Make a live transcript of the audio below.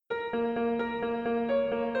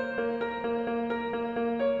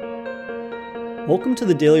Welcome to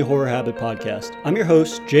the Daily Horror Habit Podcast. I'm your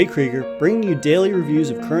host, Jay Krieger, bringing you daily reviews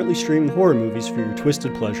of currently streaming horror movies for your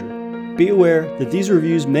twisted pleasure. Be aware that these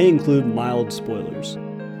reviews may include mild spoilers.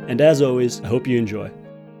 And as always, I hope you enjoy.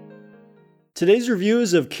 Today's review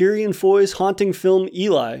is of Kieran Foy's haunting film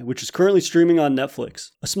Eli, which is currently streaming on Netflix.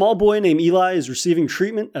 A small boy named Eli is receiving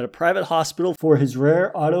treatment at a private hospital for his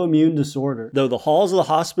rare autoimmune disorder, though the halls of the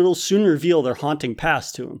hospital soon reveal their haunting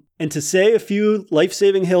past to him. And to say a few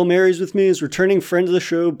life-saving Hail Marys with me is returning friend of the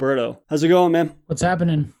show, Berto. How's it going, man? What's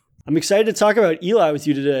happening? I'm excited to talk about Eli with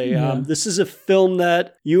you today. This is a film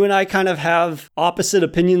that you and I kind of have opposite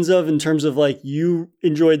opinions of in terms of like you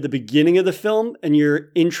enjoyed the beginning of the film and your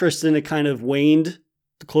interest in it kind of waned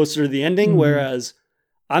closer to the ending, whereas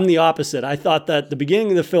I'm the opposite. I thought that the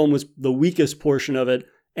beginning of the film was the weakest portion of it.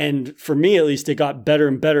 And for me, at least, it got better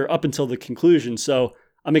and better up until the conclusion. So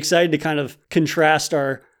I'm excited to kind of contrast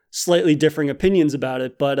our slightly differing opinions about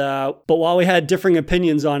it. But while we had differing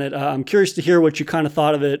opinions on it, I'm curious to hear what you kind of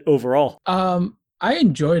thought of it overall. I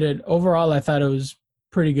enjoyed it. Overall, I thought it was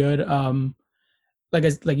pretty good.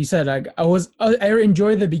 Like you said, I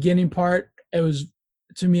enjoyed the beginning part. It was,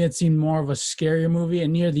 to me, it seemed more of a scarier movie.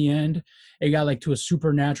 And near the end, it got like to a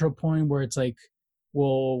supernatural point where it's like,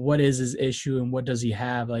 well, what is his issue and what does he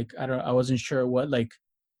have? Like, I wasn't sure what, like,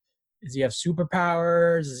 does he have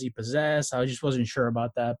superpowers? Is he possessed? I just wasn't sure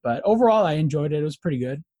about that. But overall, I enjoyed it. It was pretty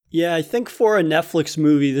good. Yeah, I think for a Netflix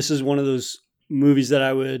movie, this is one of those movies that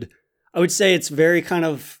I would say it's very kind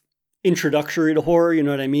of introductory to horror. You know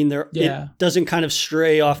what I mean? It doesn't kind of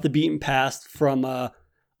stray off the beaten path from a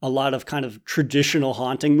lot of kind of traditional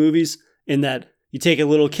haunting movies in that you take a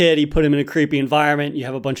little kid, you put him in a creepy environment, you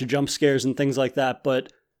have a bunch of jump scares and things like that.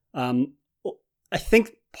 But I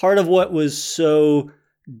think part of what was so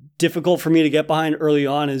difficult for me to get behind early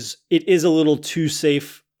on is it is a little too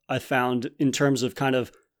safe, I found, in terms of kind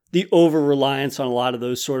of the over-reliance on a lot of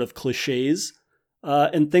those sort of cliches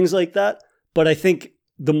and things like that. But I think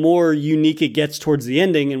the more unique it gets towards the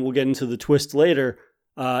ending, and we'll get into the twist later,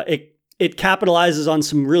 it capitalizes on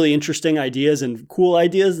some really interesting ideas and cool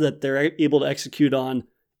ideas that they're able to execute on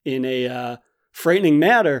in a frightening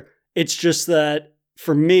manner. It's just that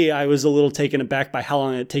for me, I was a little taken aback by how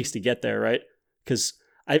long it takes to get there, right? Because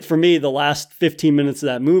for me, the last 15 minutes of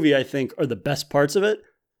that movie, I think, are the best parts of it.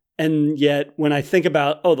 And yet, when I think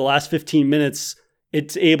about, the last 15 minutes,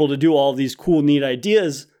 it's able to do all these cool, neat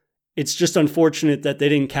ideas, it's just unfortunate that they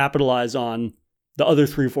didn't capitalize on the other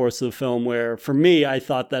 3/4 of the film, where, for me, I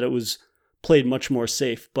thought that it was played much more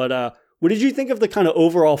safe. But what did you think of the kind of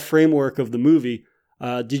overall framework of the movie?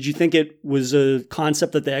 Did you think it was a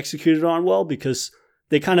concept that they executed on well? Because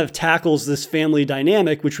they kind of tackles this family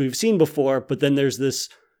dynamic, which we've seen before, but then there's this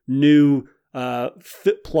new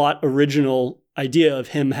plot original idea of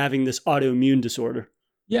him having this autoimmune disorder.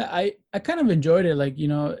 Yeah, I kind of enjoyed it. Like,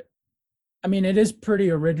 I mean, it is pretty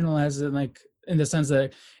original as in, like, in the sense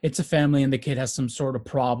that it's a family and the kid has some sort of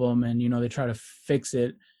problem and, they try to fix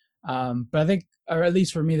it. But I think, or at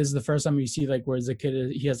least for me, this is the first time you see like where the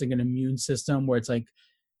kid, he has like an immune system where it's like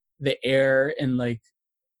the air and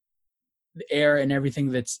everything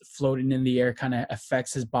that's floating in the air kind of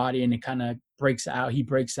affects his body and it kind of breaks out. He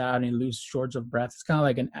breaks out and he loses shorts of breath. It's kind of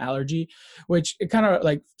like an allergy, which it kind of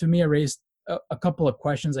like, to me, it raised a couple of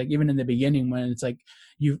questions. Like even in the beginning when it's like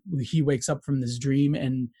he wakes up from this dream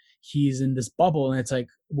and he's in this bubble and it's like,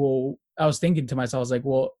 well, I was thinking to myself, I was like,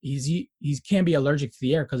 well, he can't be allergic to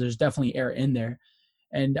the air because there's definitely air in there.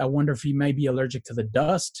 And I wonder if he might be allergic to the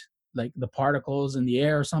dust, like the particles in the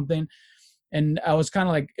air or something. And I was kind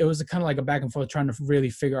of like, it was kind of like a back and forth trying to really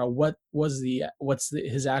figure out what's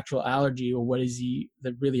his actual allergy or what is he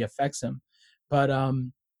that really affects him. But,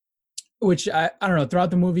 which I don't know,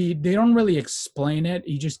 throughout the movie, they don't really explain it.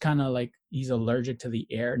 He just kind of like, he's allergic to the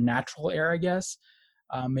air, natural air, I guess.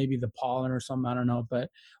 Maybe the pollen or something, I don't know. But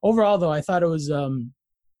overall though, I thought it was,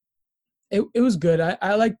 it was good.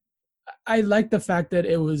 I like the fact that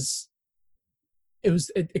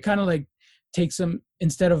it kind of like takes them,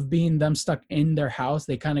 instead of being them stuck in their house,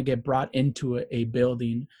 they kind of get brought into a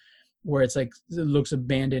building where it's like, it looks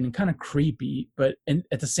abandoned and kind of creepy, but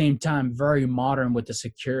at the same time, very modern with the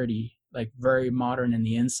security, like very modern in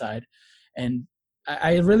the inside. And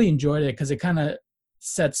I really enjoyed it because it kind of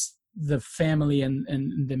sets the family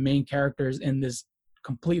and the main characters in this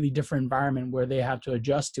completely different environment where they have to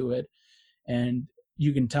adjust to it. And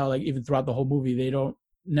you can tell, like, even throughout the whole movie, they don't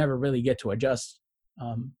never really get to adjust.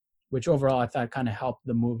 Which overall I thought kind of helped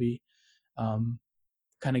the movie, kind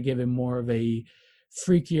of give it more of a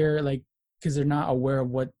freakier, like, because they're not aware of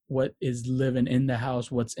what is living in the house,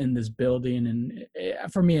 what's in this building. And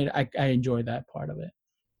for me, I enjoyed that part of it.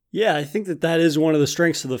 Yeah, I think that is one of the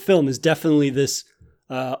strengths of the film, is definitely this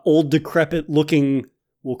old, decrepit looking,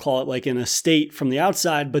 we'll call it like an estate from the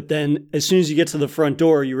outside. But then as soon as you get to the front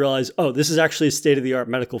door, you realize, oh, this is actually a state-of-the-art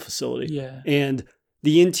medical facility. Yeah. And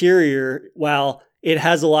the interior, while it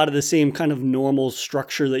has a lot of the same kind of normal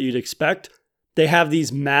structure that you'd expect, they have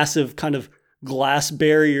these massive kind of glass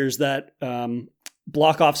barriers that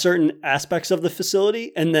block off certain aspects of the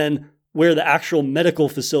facility. And then where the actual medical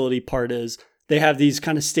facility part is, they have these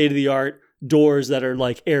kind of state-of-the-art doors that are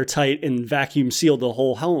like airtight and vacuum sealed the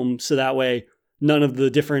whole home. So that way, none of the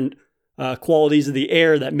different qualities of the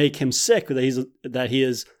air that make him sick, that he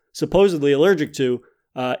is supposedly allergic to,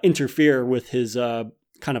 interfere with his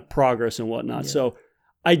kind of progress and whatnot. Yeah. So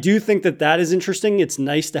I do think that is interesting. It's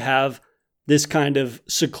nice to have this kind of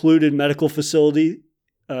secluded medical facility,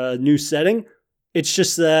 new setting. It's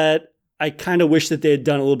just that I kind of wish that they had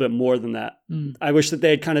done a little bit more than that. I wish that they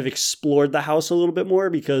had kind of explored the house a little bit more,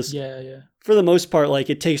 because for the most part, like,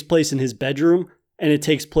 it takes place in his bedroom, and it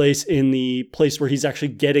takes place in the place where he's actually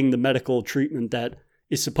getting the medical treatment that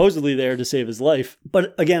is supposedly there to save his life.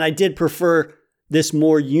 But again, I did prefer this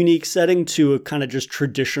more unique setting to a kind of just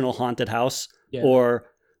traditional haunted house, or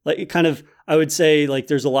like it kind of, I would say, like,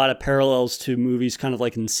 there's a lot of parallels to movies kind of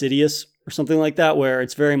like Insidious or something like that, where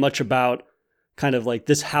it's very much about kind of like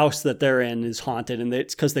this house that they're in is haunted, and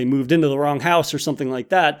it's because they moved into the wrong house or something like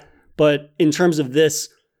that. But in terms of this,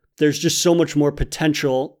 there's just so much more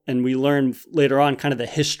potential. And we learn later on kind of the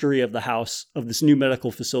history of the house, of this new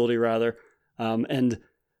medical facility rather. And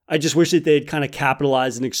I just wish that they'd kind of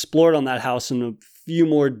capitalized and explored on that house in a few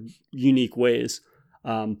more unique ways.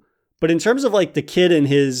 But in terms of like the kid and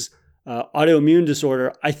his autoimmune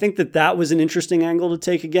disorder, I think that was an interesting angle to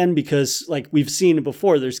take again, because like we've seen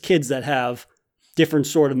before, there's kids that have different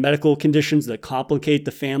sort of medical conditions that complicate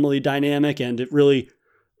the family dynamic. And it really,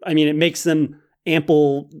 I mean, it makes them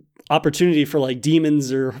ample opportunity for like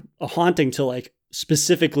demons or a haunting to like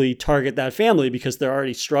specifically target that family, because they're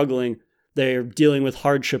already struggling. They're dealing with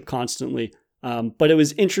hardship constantly. But it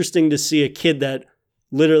was interesting to see a kid that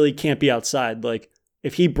literally can't be outside. Like,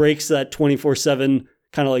 if he breaks that 24/7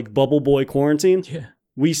 kind of like bubble boy quarantine,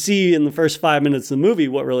 we see in the first 5 minutes of the movie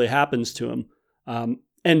what really happens to him.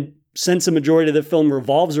 And since the majority of the film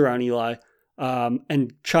revolves around Eli,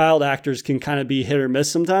 and child actors can kind of be hit or miss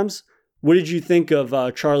sometimes, what did you think of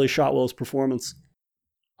Charlie Shotwell's performance?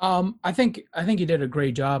 I think he did a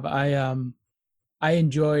great job.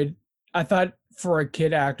 I thought for a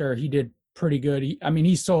kid actor, he did pretty good.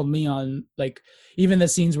 He sold me on, like, even the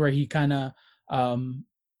scenes where he kind of,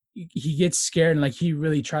 he gets scared and like he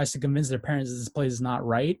really tries to convince their parents that this place is not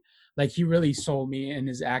right. Like, he really sold me in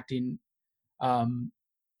his acting,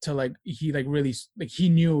 to like, he like really, like, he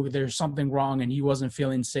knew there's something wrong and he wasn't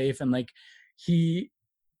feeling safe. And like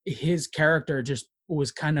his character just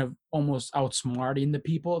was kind of almost outsmarting the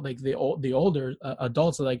people, like the older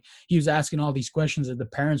adults. Like, he was asking all these questions that the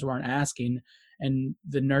parents weren't asking, and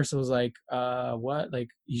the nurse was like, what? Like,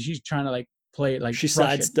 she's trying to like play it, like she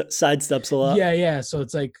sidesteps a lot. Yeah. So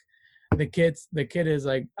it's like the kid is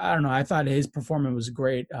like, I don't know. I thought his performance was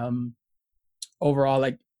great. Overall,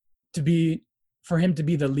 like, for him to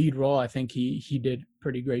be the lead role, I think he did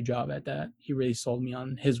pretty great job at that. He really sold me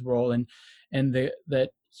on his role, and that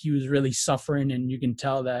he was really suffering, and you can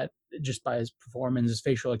tell that just by his performance, his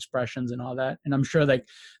facial expressions and all that. And I'm sure like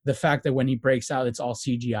the fact that when he breaks out, it's all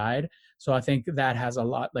CGI'd. So I think that has a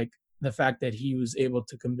lot, like the fact that he was able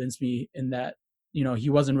to convince me in that, he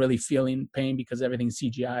wasn't really feeling pain because everything's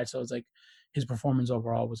CGI. So it's like his performance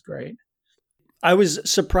overall was great. I was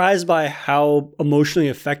surprised by how emotionally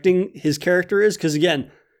affecting his character is. Because again,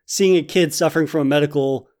 seeing a kid suffering from a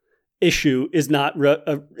medical issue is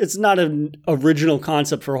it's not an original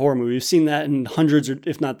concept for a horror movie. We've seen that in hundreds or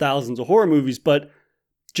if not thousands of horror movies, but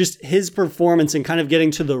just his performance and kind of getting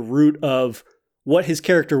to the root of what his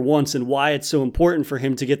character wants and why it's so important for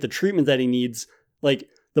him to get the treatment that he needs. Like,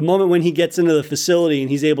 the moment when he gets into the facility and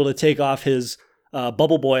he's able to take off his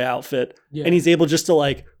bubble boy outfit, and he's able just to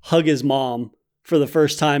like hug his mom for the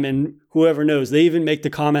first time. And whoever knows, they even make the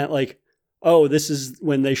comment like, oh, this is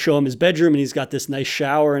when they show him his bedroom and he's got this nice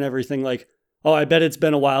shower and everything. Like, oh, I bet it's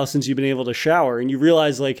been a while since you've been able to shower. And you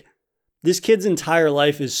realize like this kid's entire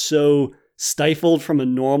life is so stifled from a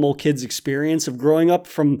normal kid's experience of growing up,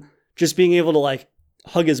 from just being able to like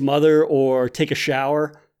hug his mother or take a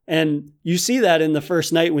shower. And you see that in the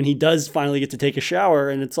first night when he does finally get to take a shower,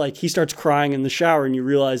 and it's like he starts crying in the shower, and you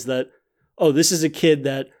realize that, oh, this is a kid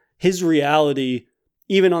that his reality,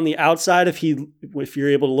 even on the outside, if you're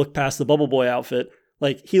able to look past the bubble boy outfit,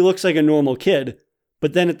 like he looks like a normal kid.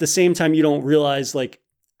 But then at the same time, you don't realize like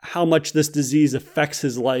how much this disease affects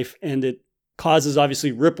his life, and it causes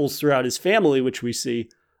obviously ripples throughout his family, which we see.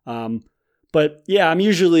 But yeah, I'm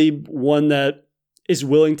usually one that is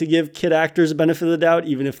willing to give kid actors a benefit of the doubt,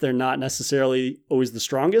 even if they're not necessarily always the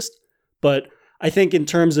strongest. But I think in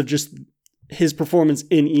terms of just his performance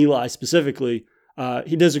in Eli specifically,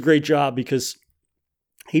 he does a great job because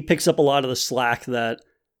he picks up a lot of the slack that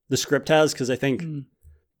the script has, because I think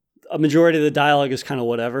a majority of the dialogue is kind of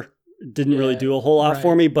whatever. It didn't really do a whole lot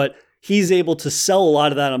for me, but he's able to sell a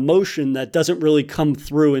lot of that emotion that doesn't really come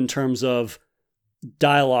through in terms of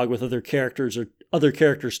dialogue with other characters or other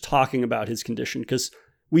characters talking about his condition. Because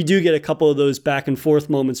we do get a couple of those back and forth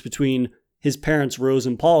moments between his parents, Rose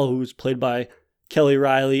and Paul, who's played by Kelly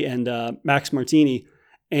Riley and Max Martini.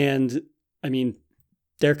 And I mean,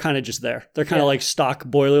 they're kind of just there. They're kind of like stock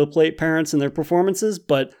boilerplate parents in their performances,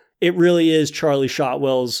 but it really is Charlie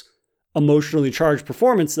Shotwell's emotionally charged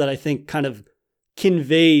performance that I think kind of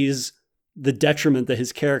conveys the detriment that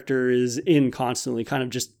his character is in constantly. Kind of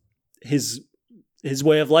just his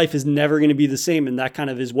way of life is never going to be the same, and that kind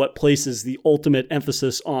of is what places the ultimate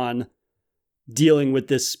emphasis on dealing with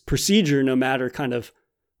this procedure, no matter kind of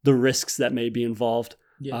the risks that may be involved.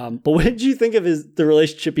 But what did you think of the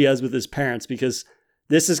relationship he has with his parents? Because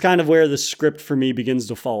this is kind of where the script for me begins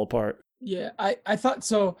to fall apart. Yeah, I thought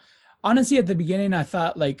so. Honestly, at the beginning, I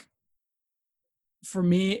thought, like, for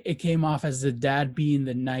me, it came off as the dad being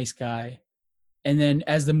the nice guy. And then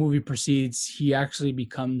as the movie proceeds, he actually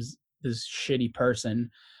becomes this shitty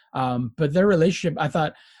person. But their relationship, I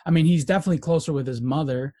thought, I mean, he's definitely closer with his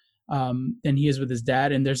mother than he is with his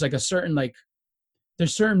dad. And there's like a certain, like,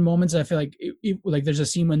 there's certain moments I feel like, like there's a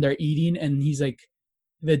scene when they're eating and he's like,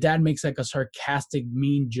 the dad makes like a sarcastic,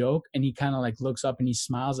 mean joke, and he kind of like looks up and he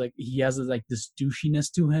smiles. Like he has like this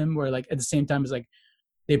douchiness to him, where like at the same time it's like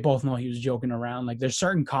they both know he was joking around. Like there's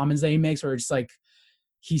certain comments that he makes where it's like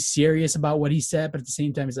he's serious about what he said, but at the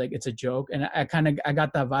same time it's like it's a joke. And I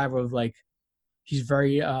got that vibe of like he's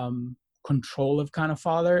very controlling kind of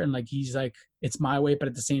father, and like he's like it's my way, but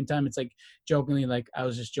at the same time it's like jokingly like I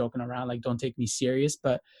was just joking around, like don't take me serious.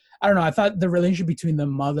 But I don't know. I thought the relationship between the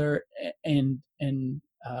mother and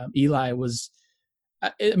Eli was,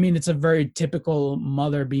 I mean, it's a very typical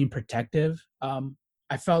mother being protective.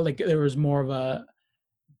 I felt like there was more of a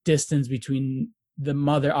distance between the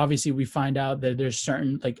mother. Obviously, we find out that there's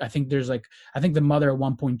certain, like, I think the mother at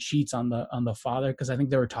one point cheats on the father, because I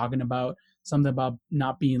think they were talking about something about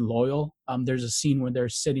not being loyal. There's a scene where they're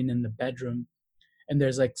sitting in the bedroom, and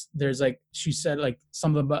there's like she said like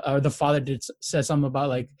something about, or the father said something about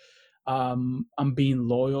like I'm being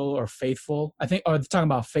loyal or faithful. I think, or talking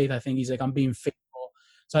about faith. I think he's like I'm being faithful.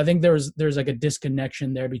 So I think there's like a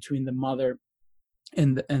disconnection there between the mother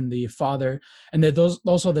and the father. And there's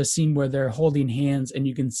also the scene where they're holding hands, and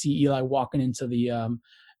you can see Eli walking into the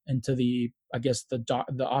I guess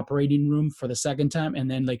the operating room for the second time, and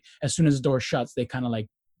then like as soon as the door shuts, they kind of like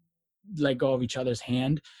let go of each other's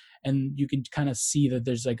hand, and you can kind of see that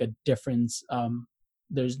there's like a difference.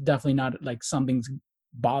 There's definitely not like something's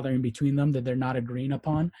bothering between them that they're not agreeing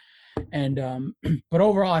upon. And but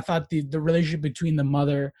overall I thought the relationship between the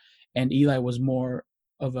mother and Eli was more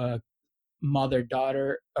of a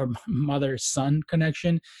mother-daughter or mother-son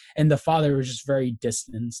connection, and the father was just very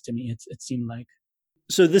distant to me. It seemed like.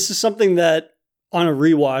 So this is something that on a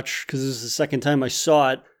rewatch, because this is the second time I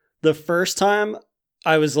saw it, the first time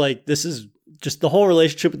I was like, this is just the whole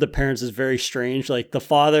relationship with the parents is very strange. Like the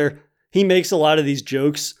father, he makes a lot of these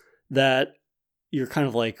jokes that you're kind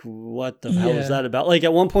of like, what the hell is that about? Like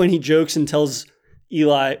at one point he jokes and tells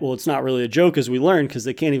Eli, well, it's not really a joke, as we learned, because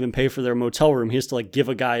they can't even pay for their motel room. He has to like give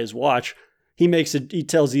a guy his watch. He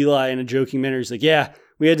tells Eli in a joking manner, he's like, yeah,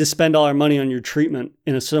 we had to spend all our money on your treatment,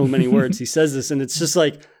 in so many words. He says this, and it's just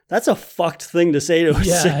like, that's a fucked thing to say to a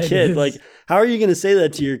sick kid. Like, how are you going to say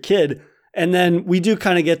that to your kid? And then we do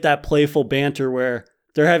kind of get that playful banter where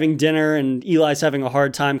they're having dinner and Eli's having a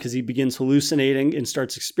hard time because he begins hallucinating and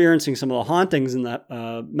starts experiencing some of the hauntings in that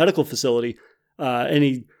medical facility. And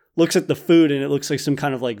he looks at the food and it looks like some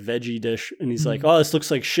kind of like veggie dish. And he's like, oh, this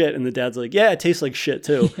looks like shit. And the dad's like, yeah, it tastes like shit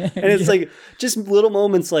too. And it's like just little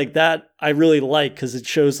moments like that I really like, because it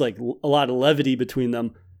shows like a lot of levity between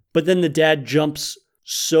them. But then the dad jumps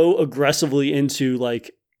so aggressively into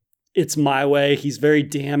like, it's my way. He's very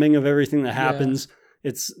damning of everything that happens.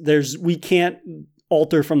 We can't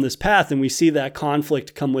alter from this path. And we see that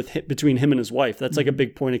conflict come between him and his wife. That's like a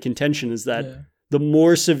big point of contention, is that the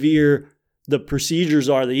more severe the procedures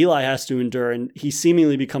are that Eli has to endure, and he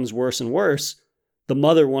seemingly becomes worse and worse, the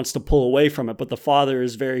mother wants to pull away from it, but the father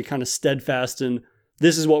is very kind of steadfast in,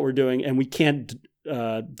 this is what we're doing, and we can't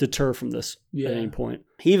deter from this at any point.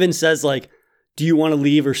 He even says like, do you want to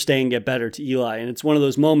leave or stay and get better to Eli? And it's one of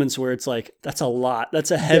those moments where it's like, that's a lot. That's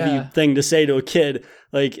a heavy thing to say to a kid.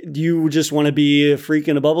 Like, do you just want to be a freak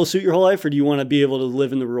in a bubble suit your whole life, or do you want to be able to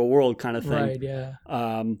live in the real world kind of thing? Right, yeah.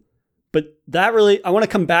 But that really, I want to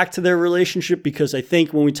come back to their relationship, because I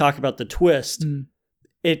think when we talk about the twist,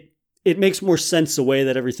 it makes more sense the way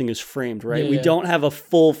that everything is framed, right? We don't have a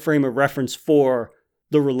full frame of reference for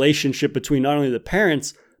the relationship between not only the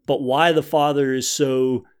parents, but why the father is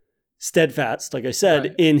so steadfast, like I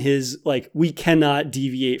said, in his, like, we cannot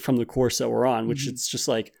deviate from the course that we're on, which it's just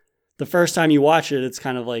like, the first time you watch it, it's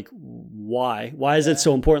kind of like, why is it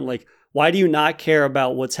so important? Like, why do you not care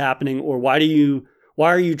about what's happening? Or why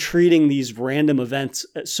are you treating these random events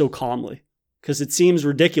so calmly? Because it seems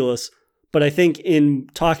ridiculous, but I think in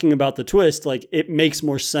talking about the twist, like, it makes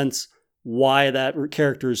more sense why that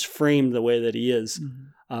character is framed the way that he is.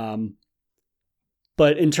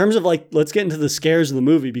 But in terms of, like, let's get into the scares of the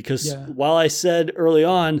movie, because while I said early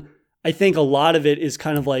on, I think a lot of it is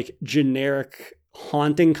kind of like generic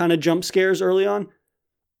haunting kind of jump scares early on.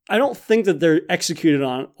 I don't think that they're executed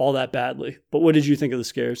on all that badly. But what did you think of the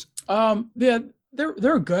scares? Yeah,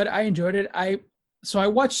 they're good. I enjoyed it. I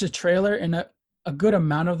watched the trailer, and a good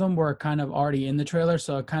amount of them were kind of already in the trailer.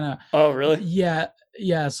 So it kind of, oh really?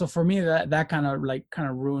 Yeah. So for me, that kind of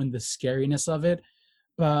ruined the scariness of it.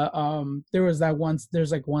 But there's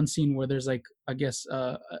like one scene where there's, like, I guess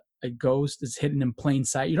a ghost is hidden in plain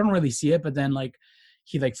sight. You don't really see it, but then, like,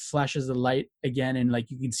 he, like, flashes the light again, and,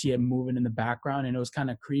 like, you can see it moving in the background, and it was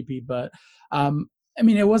kind of creepy. But I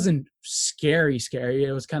mean, it wasn't scary.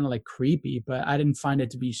 It was kind of, like, creepy, but I didn't find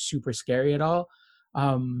it to be super scary at all.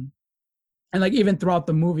 And, like, even throughout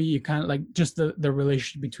the movie, you kind of, like, just the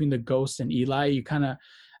relationship between the ghost and Eli, you kind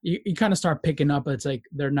of start picking up. It's like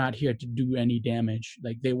they're not here to do any damage.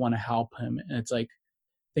 Like, they want to help him, and it's like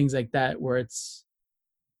things like that where it's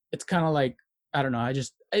kind of like, I don't know.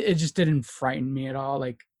 It just didn't frighten me at all.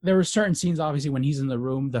 Like, there were certain scenes, obviously, when he's in the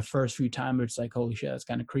room the first few times, it's like, holy shit, that's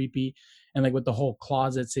kind of creepy. And, like, with the whole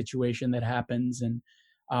closet situation that happens, and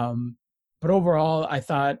but overall, I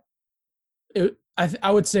thought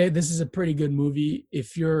I would say this is a pretty good movie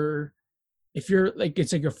if you're like,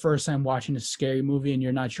 it's like your first time watching a scary movie and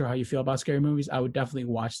you're not sure how you feel about scary movies. I would definitely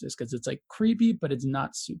watch this, because it's, like, creepy, but it's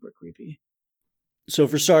not super creepy. So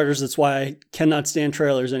for starters, that's why I cannot stand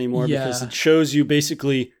trailers anymore, because it shows you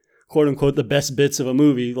basically, quote unquote, the best bits of a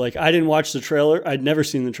movie. Like, I didn't watch the trailer. I'd never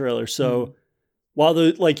seen the trailer. So while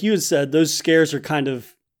like you had said, those scares are kind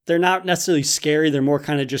of, they're not necessarily scary. They're more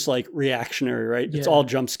kind of just like reactionary, right? It's all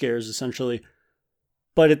jump scares essentially.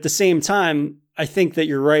 But at the same time, I think that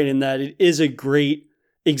you're right in that it is a great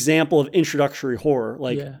example of introductory horror.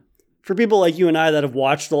 Like, for people like you and I that have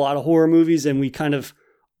watched a lot of horror movies, and we kind of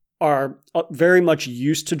are very much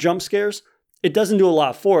used to jump scares, it doesn't do a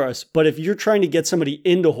lot for us. But if you're trying to get somebody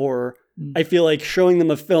into horror, I feel like showing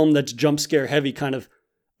them a film that's jump scare heavy kind of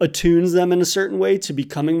attunes them in a certain way to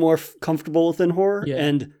becoming more comfortable within horror.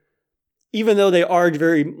 And even though they are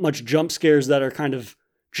very much jump scares that are kind of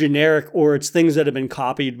generic, or it's things that have been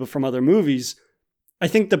copied from other movies, I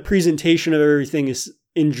think the presentation of everything is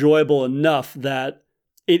enjoyable enough that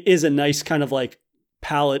it is a nice kind of like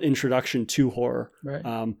palette introduction to horror.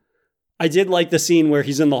 Right. I did like the scene where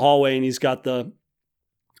he's in the hallway and he's got the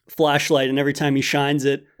flashlight, and every time he shines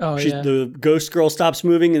it, the ghost girl stops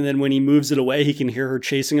moving, and then when he moves it away, he can hear her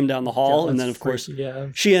chasing him down the hall. And then, of course,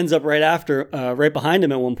 she ends up right behind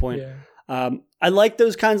him at one point. I like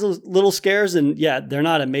those kinds of little scares, and they're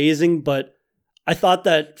not amazing, but I thought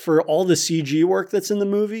that for all the CG work that's in the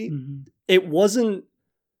movie, it wasn't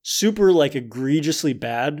super, like, egregiously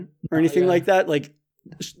bad or anything like that. Like,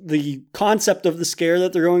 the concept of the scare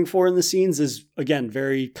that they're going for in the scenes is, again,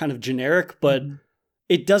 very kind of generic, but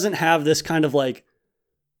it doesn't have this kind of, like,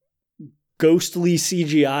 ghostly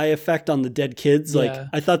CGI effect on the dead kids. Like,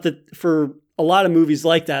 I thought that for a lot of movies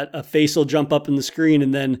like that, a face will jump up in the screen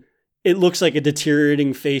and then it looks like a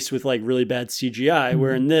deteriorating face with, like, really bad CGI,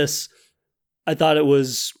 where in this, I thought it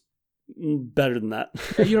was better than that.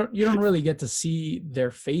 You don't really get to see their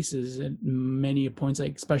faces at many points,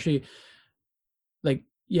 like, especially, like,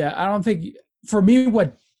 I don't think, for me,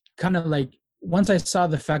 what kind of, like, once I saw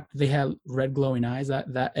the fact that they had red glowing eyes,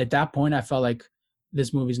 that at that point I felt like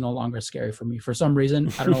this movie's no longer scary for me. For some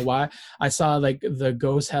reason, I don't know why. I saw, like, the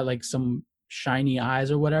ghost had, like, some shiny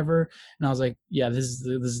eyes or whatever, and I was like, this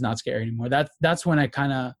is not scary anymore. That's when I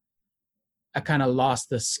kind of lost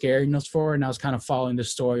the scariness for it, and I was kind of following the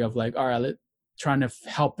story of, like, all right, trying to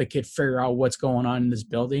help the kid figure out what's going on in this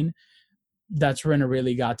building. That's when it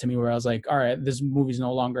really got to me, where I was like, all right, this movie's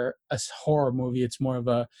no longer a horror movie. It's more of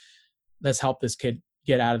a, let's help this kid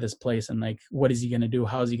get out of this place, and, like, what is he going to do?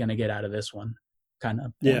 How is he going to get out of this one? kind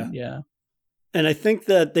of point. Yeah. And I think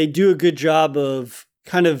that they do a good job of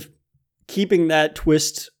kind of keeping that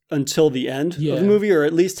twist until the end of the movie, or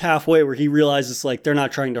at least halfway, where he realizes like they're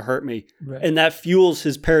not trying to hurt me. Right. And that fuels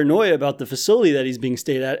his paranoia about the facility that he's being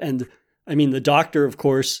stayed at. And I mean, the doctor, of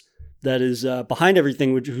course, that is behind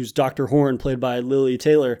everything, who's Dr. Horn, played by Lily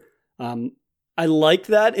Taylor. I like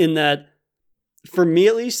that in that, for me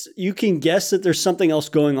at least, you can guess that there's something else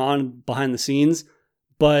going on behind the scenes,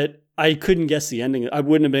 but I couldn't guess the ending. I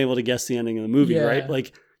wouldn't have been able to guess the ending of the movie, right?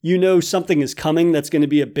 Like, you know something is coming that's going to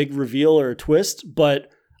be a big reveal or a twist,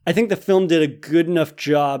 but I think the film did a good enough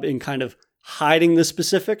job in kind of hiding the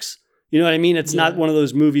specifics. You know what I mean? It's not one of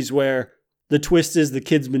those movies where the twist is the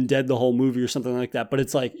kid's been dead the whole movie or something like that, but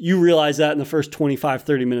it's like you realize that in the first 25,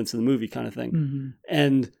 30 minutes of the movie kind of thing. Mm-hmm.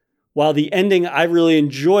 And while the ending I really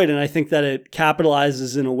enjoyed, and I think that it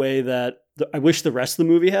capitalizes in a way that I wish the rest of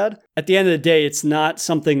the movie had, at the end of the day, it's not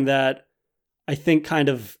something that I think kind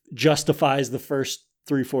of justifies the first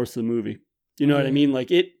 3/4 of the movie. You know what I mean?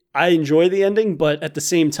 Like I enjoy the ending, but at the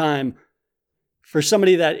same time, for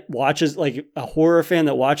somebody that watches, like a horror fan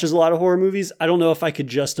that watches a lot of horror movies, I don't know if I could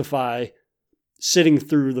justify sitting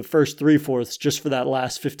through the first 3/4 just for that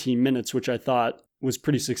last 15 minutes, which I thought was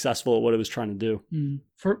pretty successful at what it was trying to do.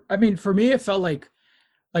 For me, it felt like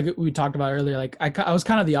we talked about earlier, like I was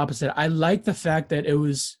kind of the opposite. I like the fact that it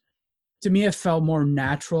was, to me, it felt more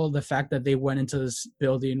natural. The fact that they went into this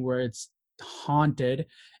building where it's haunted,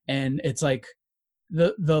 and it's like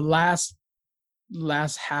the last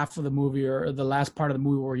half of the movie, or the last part of the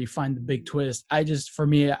movie where you find the big twist. For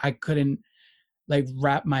me, I couldn't like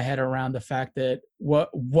wrap my head around the fact that what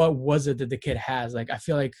was it that the kid has? Like, I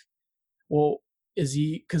feel like, well, is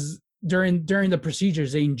he, because during the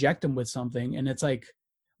procedures they inject him with something, and it's like,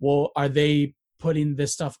 well, are they putting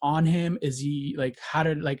this stuff on him? Is he like,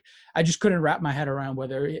 I just couldn't wrap my head around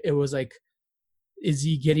whether it was like, is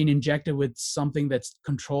he getting injected with something that's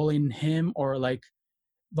controlling him, or like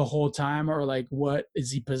the whole time, or like, what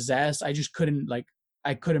is he possessed? I just couldn't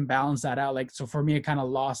I couldn't balance that out. Like, so for me, it kind of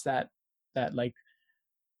lost that like,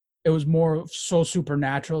 it was more so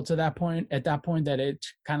supernatural at that point that it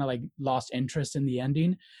kind of like lost interest in the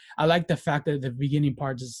ending. I like the fact that the beginning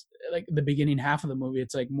part is like the beginning half of the movie.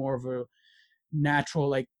 It's like more of a natural,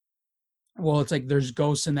 like, well, it's like there's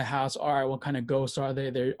ghosts in the house. All right, what kind of ghosts are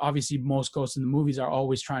they? They're obviously, most ghosts in the movies are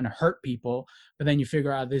always trying to hurt people, but then you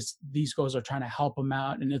figure out these ghosts are trying to help them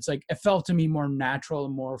out. And it's like, it felt to me more natural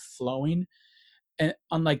and more flowing. And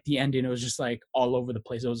unlike the ending, it was just like all over the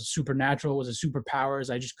place. It was a supernatural, it was a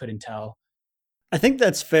superpowers. I just couldn't tell. I think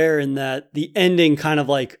that's fair in that the ending kind of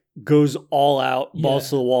like goes all out, balls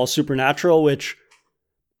to the wall, supernatural, which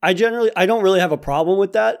I don't really have a problem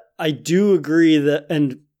with that. I do agree that,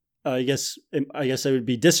 and I guess I would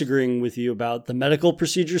be disagreeing with you about the medical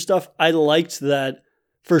procedure stuff. I liked that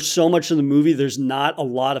for so much of the movie, there's not a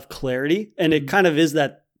lot of clarity. And it kind of is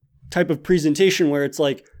that type of presentation where it's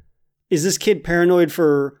like, is this kid paranoid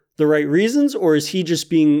for the right reasons, or is he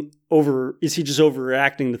just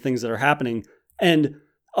overreacting to things that are happening? And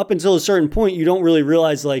up until a certain point, you don't really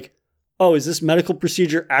realize like, oh, is this medical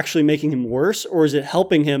procedure actually making him worse, or is it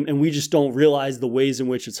helping him and we just don't realize the ways in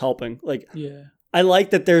which it's helping? Like, I like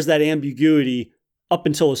that there's that ambiguity up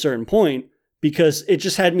until a certain point, because it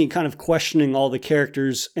just had me kind of questioning all the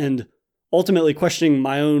characters and ultimately questioning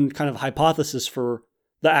my own kind of hypothesis for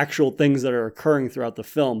the actual things that are occurring throughout the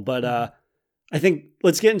film. But I think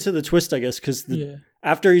let's get into the twist, I guess, because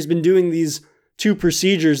after he's been doing these 2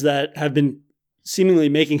 procedures that have been seemingly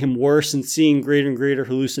making him worse and seeing greater and greater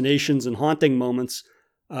hallucinations and haunting moments,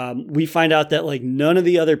 we find out that like none of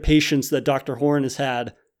the other patients that Dr. Horn has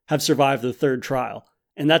had have survived the 3rd trial.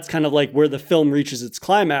 And that's kind of like where the film reaches its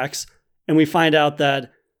climax. And we find out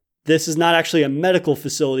that this is not actually a medical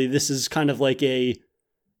facility. This is kind of like a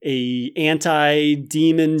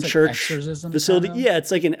anti-demon church facility. Kind of? Yeah, it's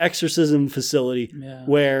like an exorcism facility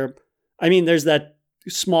where, I mean, there's that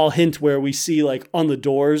small hint where we see like on the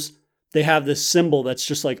doors, they have this symbol that's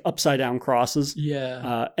just like upside down crosses.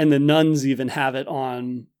 Yeah. And the nuns even have it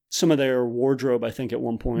on some of their wardrobe, I think, at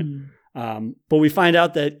one point. But we find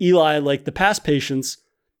out that Eli, like the past patients,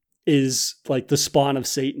 is like the spawn of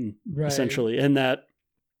Satan, essentially, and that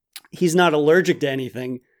he's not allergic to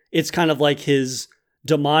anything. It's kind of like his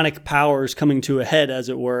demonic powers coming to a head, as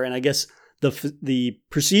it were. And I guess the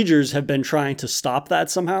procedures have been trying to stop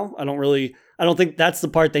that somehow. I don't think that's the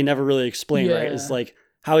part they never really explain, right? It's like,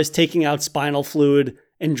 how is taking out spinal fluid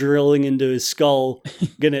and drilling into his skull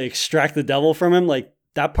going to extract the devil from him? Like,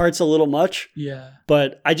 that part's a little much. Yeah.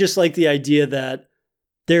 But I just like the idea that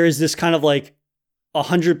there is this kind of like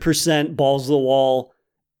 100% balls to the wall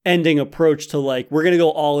ending approach to like, we're going to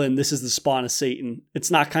go all in. This is the spawn of Satan.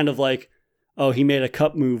 It's not kind of like, oh, he made a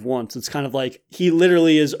cup move once. It's kind of like he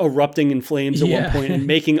literally is erupting in flames at one point and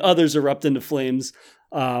making others erupt into flames.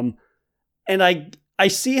 And I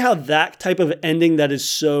see how that type of ending that is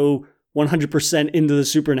so 100% into the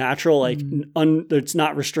supernatural, like it's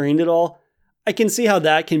not restrained at all. I can see how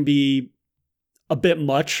that can be a bit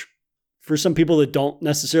much for some people that don't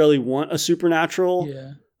necessarily want a supernatural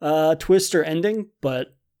twist or ending.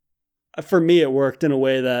 But for me, it worked in a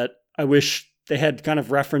way that I wish they had kind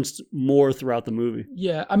of referenced more throughout the movie.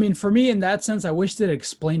 Yeah. I mean, for me, in that sense, I wish they'd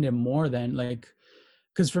explained it more than like,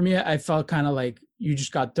 because for me, I felt kind of like you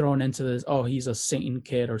just got thrown into this, oh, he's a Satan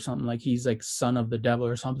kid or something, like he's like son of the devil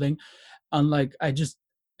or something. Unlike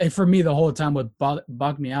and for me, the whole time what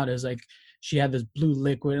bugged me out is like she had this blue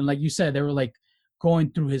liquid. And like you said, they were like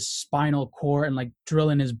going through his spinal cord and like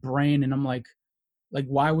drilling his brain. And I'm like,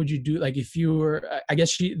 why would you do, like, if you were, I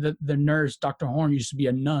guess the nurse, Dr. Horn, used to be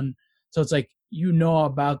a nun. So it's like, you know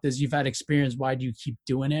about this, you've had experience, why do you keep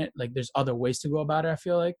doing it? Like, there's other ways to go about it, I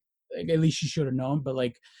feel like at least you should have known. But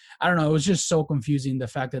like, I don't know, it was just so confusing, the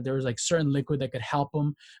fact that there was like certain liquid that could help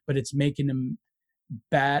him, but it's making him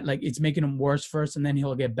bad, like it's making him worse first and then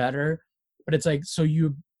he'll get better. But it's like, so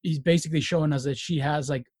he's basically showing us that she has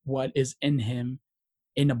like what is in him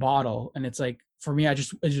in a bottle. And it's like, for me, I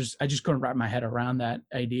just couldn't wrap my head around that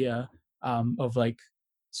idea of like,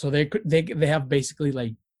 so they have basically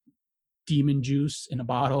like demon juice in a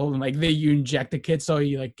bottle, and like you inject the kid so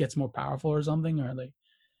he like gets more powerful or something, or like.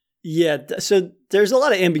 Yeah, so there's a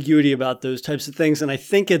lot of ambiguity about those types of things, and I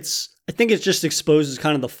think it just exposes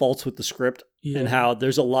kind of the faults with the script and how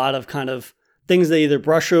there's a lot of kind of things they either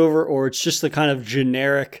brush over, or it's just the kind of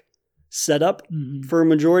generic setup for a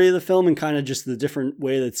majority of the film and kind of just the different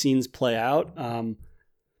way that scenes play out.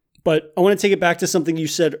 But I want to take it back to something you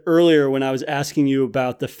said earlier when I was asking you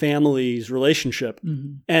about the family's relationship.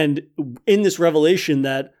 And in this revelation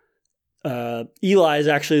that Eli is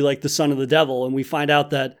actually like the son of the devil, and we find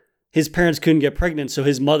out that his parents couldn't get pregnant, so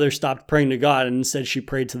his mother stopped praying to God and instead she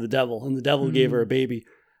prayed to the devil, and the devil gave her a baby.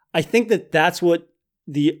 I think that that's what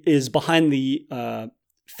is behind the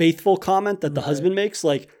faithful comment that the husband makes.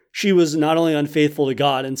 Like, she was not only unfaithful to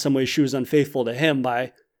God, in some ways she was unfaithful to him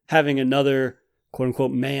by having another quote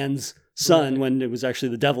unquote man's son when it was actually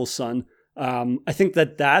the devil's son. I think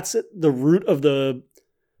that that's the root of the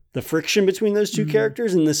friction between those two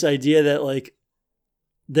characters, and this idea that like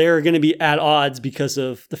they're going to be at odds because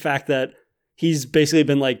of the fact that he's basically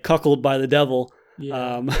been like cuckolded by the devil.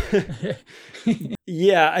 Yeah.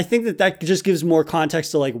 I think that just gives more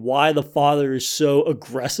context to like why the father is so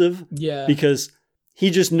aggressive. Yeah. Because he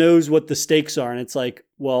just knows what the stakes are. And it's like,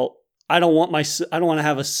 well, I don't want to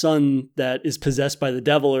have a son that is possessed by the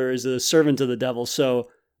devil or is a servant of the devil. So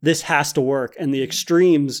this has to work. And the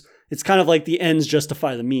extremes, it's kind of like the ends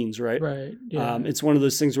justify the means, right? Right. Yeah. It's one of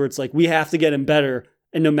those things where it's like, we have to get him better.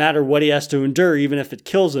 And no matter what he has to endure, even if it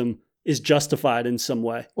kills him, is justified in some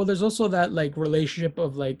way. Well, there's also that like relationship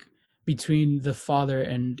of like between the father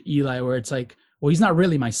and Eli, where it's like, well, he's not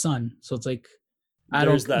really my son. So it's like, I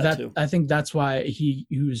think that's why he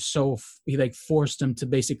like forced him to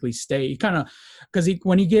basically stay. He kind of, because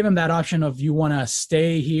when he gave him that option of, you want to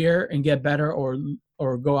stay here and get better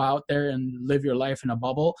or go out there and live your life in a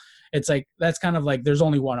bubble, it's like, that's kind of like, there's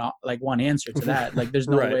only one answer to that. Like, there's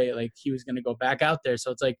no way like he was going to go back out there.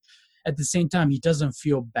 So it's like, at the same time, he doesn't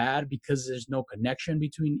feel bad because there's no connection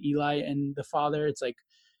between Eli and the father. It's like,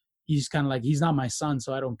 he's kind of like, he's not my son,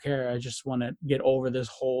 so I don't care. I just want to get over this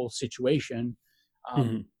whole situation.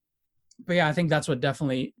 But yeah, I think that's what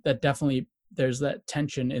definitely there's that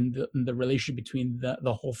tension in the relationship between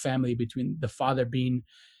the whole family, between the father being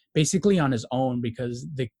basically on his own because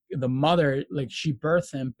the mother, like, she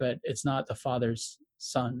birthed him, but it's not the father's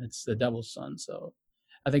son, it's the devil's son. So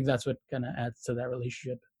I think that's what kind of adds to that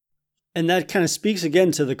relationship. And that kind of speaks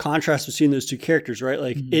again to the contrast between those two characters, right?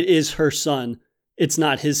 Like, it is her son, it's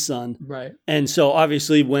not his son. Right. And so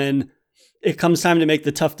obviously when it comes time to make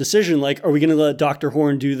the tough decision, like, are we going to let Dr.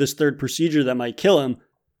 Horn do this third procedure that might kill him?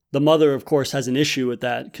 The mother, of course, has an issue with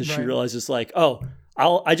that because she realizes like, oh,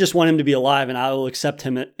 I just want him to be alive and I will accept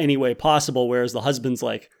him in any way possible. Whereas the husband's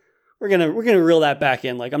like, we're going to reel that back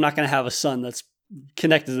in. Like, I'm not going to have a son that's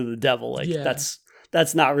connected to the devil. Like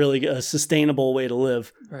that's not really a sustainable way to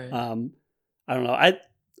live. Right. I don't know.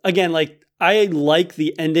 I like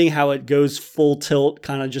the ending, how it goes full tilt,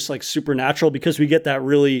 kind of just like supernatural, because we get that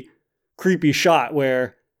really creepy shot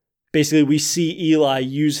where basically we see Eli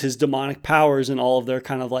use his demonic powers in all of their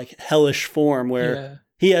kind of like hellish form, where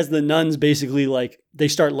he has the nuns basically like they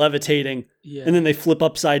start levitating and then they flip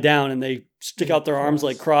upside down and they stick out their arms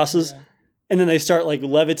like crosses. and then they start like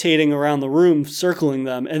levitating around the room, circling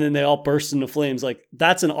them, and then they all burst into flames. Like,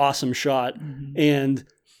 that's an awesome shot. Mm-hmm. And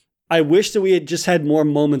I wish that we had just had more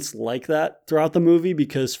moments like that throughout the movie,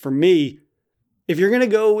 because for me, if you're going to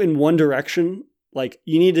go in one direction, like,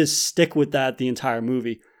 you need to stick with that the entire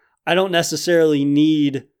movie. I don't necessarily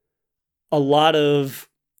need a lot of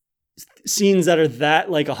scenes that are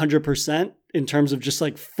that like 100% in terms of just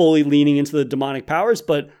like fully leaning into the demonic powers,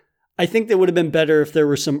 but I think that would have been better if there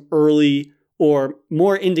were some early or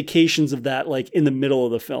more indications of that, like in the middle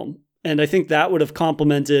of the film. And I think that would have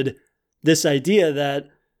complemented this idea that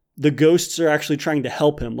the ghosts are actually trying to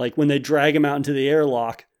help him. Like, when they drag him out into the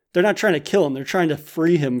airlock, they're not trying to kill him. They're trying to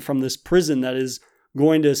free him from this prison that is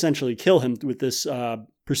going to essentially kill him with this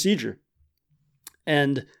procedure.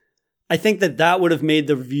 And I think that that would have made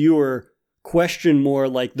the viewer question more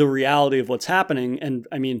like the reality of what's happening. And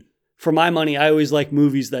I mean, for my money, I always like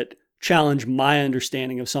movies that challenge my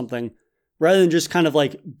understanding of something rather than just kind of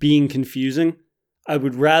like being confusing. I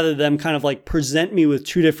would rather them kind of like present me with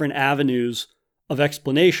two different avenues of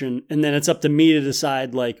explanation, and then it's up to me to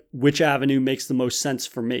decide like which avenue makes the most sense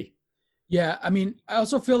for me. Yeah, I mean, I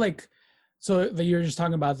also feel like, so that you're just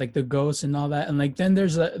talking about like the ghosts and all that, and like then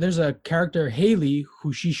there's a character, Haley,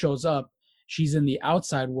 who she shows up. She's in the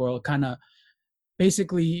outside world, kind of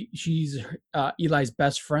basically she's Eli's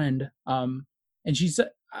best friend. And she's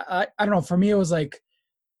I don't know. For me, it was like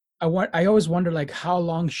I always wonder like how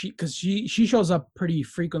long because she shows up pretty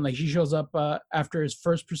frequently. Like, she shows up after his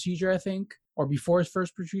first procedure, I think, or before his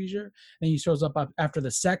first procedure. Then he shows up after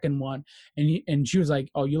the second one, and she was like,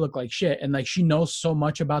 "Oh, you look like shit," and like she knows so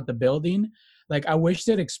much about the building. Like, I wish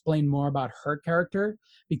they'd explain more about her character,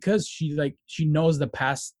 because she knows the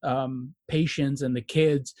past patients and the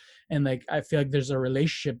kids, and like I feel like there's a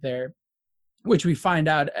relationship there, which we find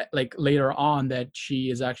out like later on that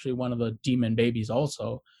she is actually one of the demon babies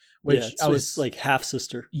also. Which I was like half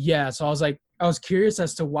sister. Yeah, so I was curious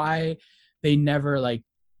as to why they never like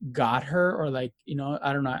got her, or like, you know,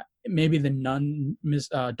 I don't know, maybe the nun,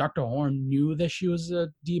 Dr. Horn, knew that she was a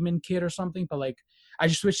demon kid or something, but like I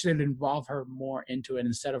just wish they'd involve her more into it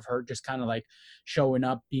instead of her just kind of like showing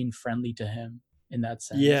up, being friendly to him in that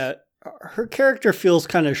sense. Yeah, her character feels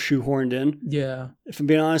kind of shoehorned in. Yeah, if I'm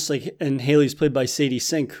being honest, like, and Haley's played by Sadie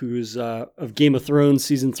Sink, who's of Game of Thrones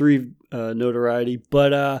season 3 notoriety,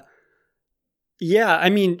 but yeah, I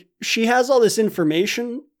mean, she has all this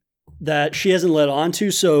information that she hasn't let on to,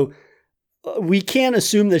 so we can't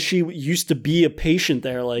assume that she used to be a patient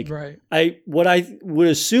there. Like, right. What I would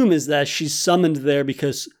assume is that she's summoned there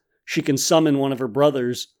because she can summon one of her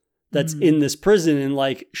brothers that's in this prison, and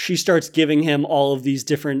like she starts giving him all of these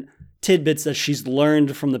different tidbits that she's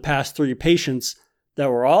learned from the past 3 patients that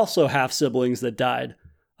were also half siblings that died,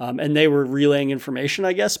 and they were relaying information,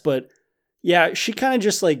 I guess. But yeah, she kind of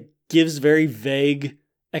just like gives very vague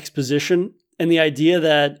exposition, and the idea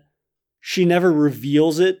that she never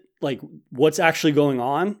reveals it, like what's actually going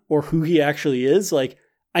on or who he actually is. Like,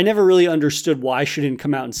 I never really understood why she didn't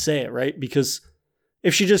come out and say it, right? Because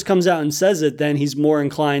if she just comes out and says it, then he's more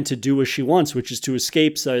inclined to do what she wants, which is to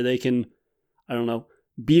escape so they can, I don't know,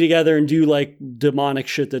 be together and do like demonic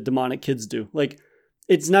shit that demonic kids do. Like,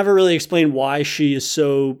 it's never really explained why she's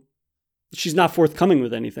not forthcoming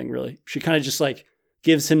with anything, really. She kind of just like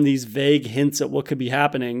gives him these vague hints at what could be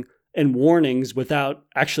happening and warnings without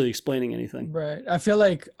actually explaining anything. Right. I feel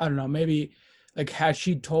like, I don't know, maybe like had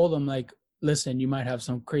she told him like, listen, you might have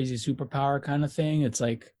some crazy superpower kind of thing, it's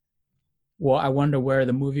like, well, I wonder where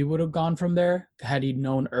the movie would have gone from there had he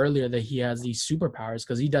known earlier that he has these superpowers,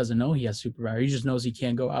 because he doesn't know he has superpowers. He just knows he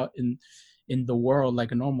can't go out in the world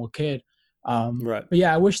like a normal kid. Right. But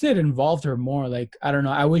yeah, I wish they'd involved her more. Like, I don't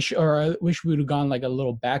know, I wish we would have gone like a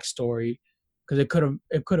little backstory, because it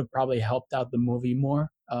could have probably helped out the movie more.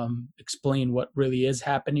 Explain what really is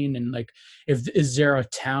happening, and like, is there a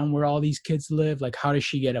town where all these kids live? Like, how does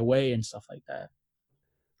she get away and stuff like that?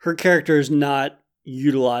 Her character is not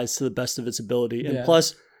utilized to the best of its ability. And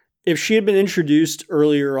plus, if she had been introduced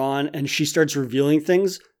earlier on and she starts revealing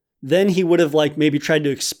things, then he would have like maybe tried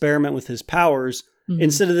to experiment with his powers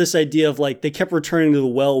instead of this idea of like, they kept returning to the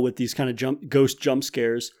well with these kind of ghost jump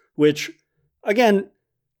scares, which again,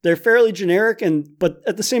 they're fairly generic, but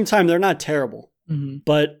at the same time, they're not terrible.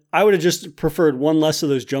 But I would have just preferred one less of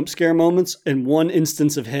those jump scare moments and one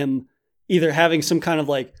instance of him either having some kind of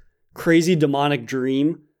like crazy demonic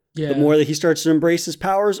dream, the more that he starts to embrace his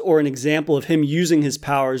powers, or an example of him using his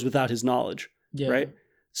powers without his knowledge. Right.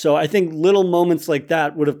 So I think little moments like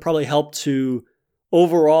that would have probably helped to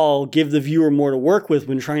overall give the viewer more to work with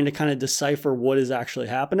when trying to kind of decipher what is actually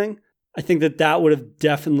happening. I think that would have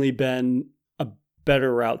definitely been a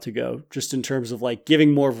better route to go, just in terms of like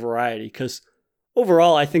giving more variety. Because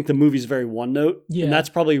overall, I think the movie's very one note. Yeah. And that's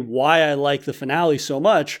probably why I like the finale so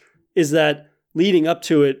much, is that leading up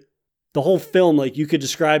to it, the whole film, like you could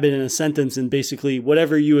describe it in a sentence, and basically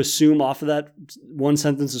whatever you assume off of that one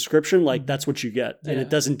sentence description, like that's what you get. Yeah. And it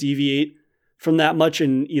doesn't deviate from that much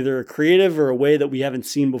in either a creative or a way that we haven't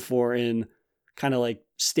seen before in kind of like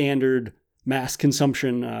standard mass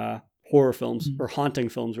consumption horror films or haunting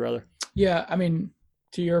films rather. Yeah. I mean,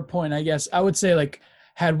 to your point, I guess I would say like,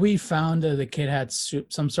 had we found that the kid had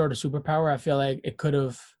some sort of superpower, I feel like it could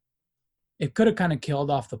have kind of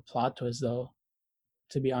killed off the plot twist though,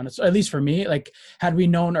 to be honest. Or at least for me, like had we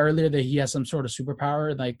known earlier that he has some sort of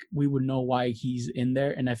superpower, like we would know why he's in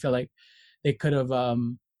there. And I feel like they could have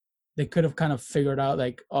kind of figured out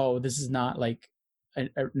like, oh, this is not like an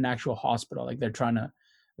actual hospital. Like they're trying to,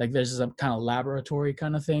 like there's some kind of laboratory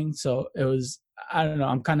kind of thing. So it was, I don't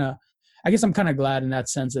know, I guess I'm kind of glad in that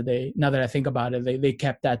sense that now that I think about it, they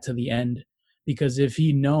kept that to the end, because if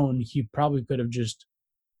he'd known, he probably could have just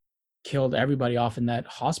killed everybody off in that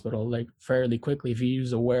hospital like fairly quickly if he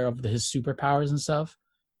was aware of his superpowers and stuff.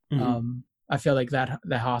 I feel like that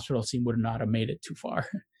hospital scene would not have made it too far.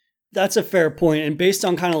 That's a fair point. And based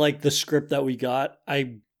on kind of like the script that we got,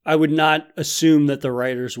 I would not assume that the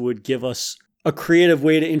writers would give us a creative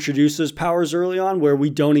way to introduce those powers early on where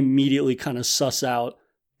we don't immediately kind of suss out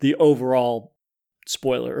the overall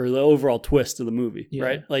spoiler or the overall twist of the movie,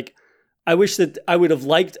 right? Like, I wish that I would have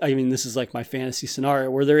liked, I mean, this is like my fantasy scenario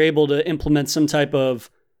where they're able to implement some type of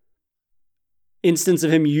instance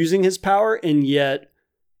of him using his power, and yet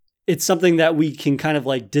it's something that we can kind of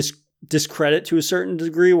like discredit to a certain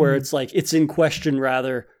degree where it's like, it's in question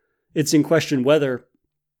whether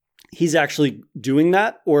he's actually doing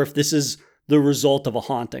that or if this is the result of a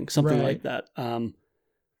haunting, something like that.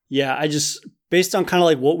 I just, based on kind of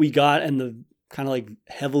like what we got and the kind of like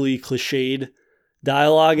heavily cliched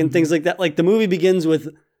dialogue and things like that, like the movie begins with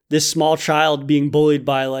this small child being bullied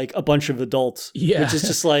by like a bunch of adults, which is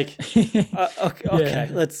just like, okay,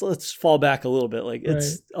 let's fall back a little bit. Like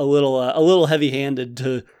it's a little heavy handed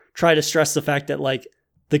to try to stress the fact that like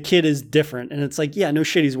the kid is different. And it's like, yeah, no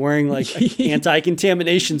shit. He's wearing like an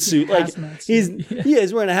anti-contamination suit. Like he's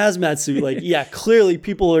wearing a hazmat suit. Like, yeah, clearly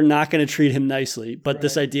people are not going to treat him nicely. But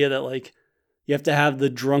this idea that like you have to have the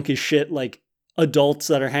drunk as shit, like adults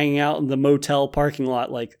that are hanging out in the motel parking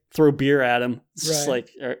lot, like throw beer at him. It's just like,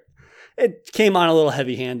 it came on a little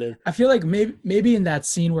heavy handed. I feel like maybe in that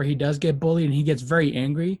scene where he does get bullied and he gets very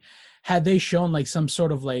angry, had they shown like some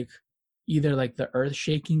sort of like, either like the earth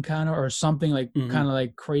shaking kind of or something like kind of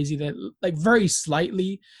like crazy that like very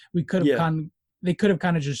slightly we could have they could have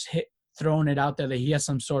kind of just thrown it out there that he has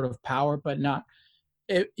some sort of power, but not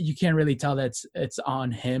you can't really tell that it's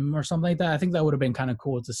on him or something like that. I think that would have been kind of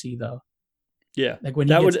cool to see though. Yeah. Like when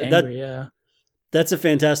he gets angry. That's a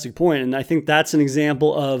fantastic point. And I think that's an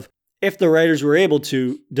example of if the writers were able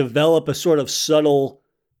to develop a sort of subtle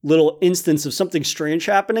little instance of something strange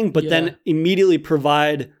happening, but then immediately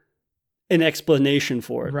provide an explanation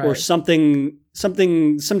for it or some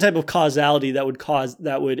type of causality that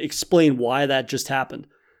would explain why that just happened.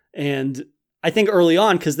 And I think early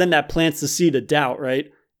on, because then that plants the seed of doubt, right?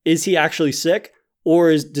 Is he actually sick,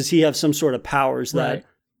 or does he have some sort of powers that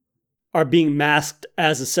are being masked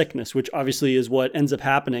as a sickness, which obviously is what ends up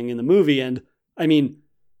happening in the movie. And I mean,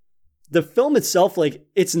 the film itself, like,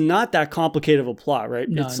 it's not that complicated of a plot, right?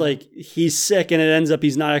 Like he's sick and it ends up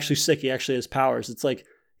he's not actually sick. He actually has powers. It's like,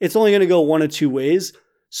 it's only going to go one of two ways.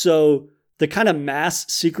 So the kind of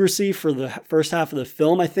mass secrecy for the first half of the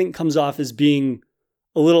film, I think, comes off as being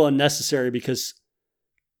a little unnecessary because,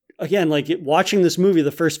 again, like watching this movie,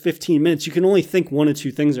 the first 15 minutes, you can only think one of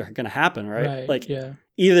two things are going to happen, right?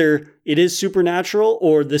 Either it is supernatural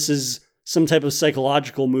or this is some type of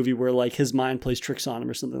psychological movie where like his mind plays tricks on him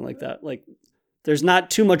or something like that. Like there's not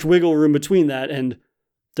too much wiggle room between that, and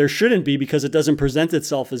there shouldn't be because it doesn't present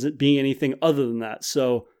itself as it being anything other than that.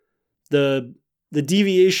 So the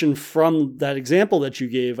deviation from that example that you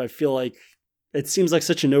gave, I feel like it seems like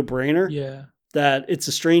such a no-brainer that it's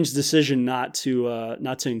a strange decision not to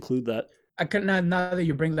include that. I could not, now that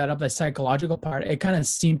you bring that up, that psychological part, it kind of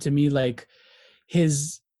seemed to me like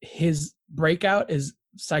his breakout is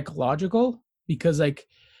psychological because like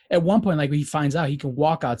at one point, like he finds out he can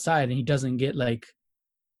walk outside and he doesn't get like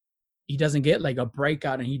a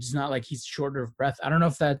breakout and he's not like he's shorter of breath. I don't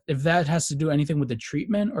know if that has to do anything with the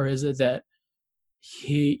treatment, or is it that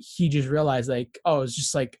he just realized like, oh, it's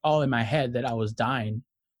just like all in my head that I was dying.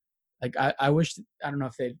 Like I wish, I don't know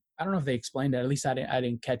if they explained it. At least I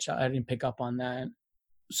didn't pick up on that.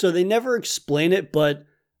 So they never explain it, but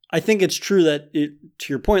I think it's true that to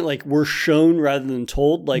your point, like we're shown rather than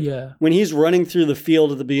told. Like when he's running through the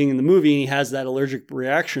field at the beginning of the movie and he has that allergic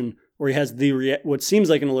reaction, or he has what seems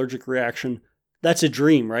like an allergic reaction, that's a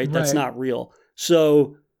dream, right? That's not real.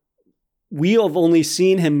 So we have only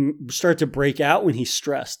seen him start to break out when he's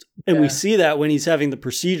stressed. And we see that when he's having the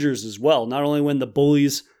procedures as well. Not only when the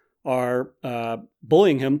bullies are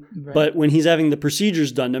bullying him, but when he's having the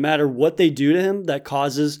procedures done, no matter what they do to him that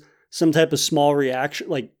causes some type of small reaction,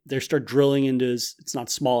 like they start drilling into his, it's not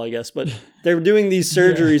small, I guess, but they're doing these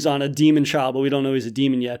surgeries on a demon child, but we don't know he's a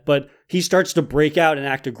demon yet. But he starts to break out and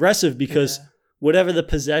act aggressive because whatever the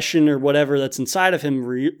possession or whatever that's inside of him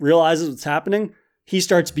realizes what's happening. He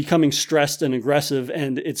starts becoming stressed and aggressive,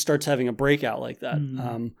 and it starts having a breakout like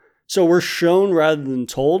that. So we're shown rather than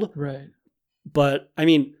told. Right. But I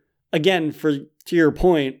mean, again, to your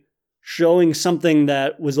point, showing something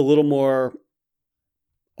that was a little more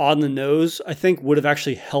on the nose, I think would have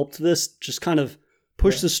actually helped this just kind of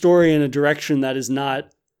push the story in a direction that is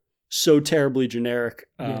not so terribly generic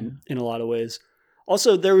in a lot of ways.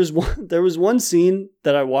 Also, there was one scene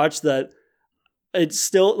that I watched that it's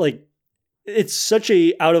still like, it's such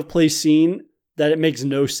a out of place scene that it makes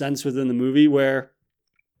no sense within the movie, where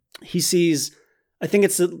he sees, I think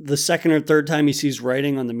it's the second or third time he sees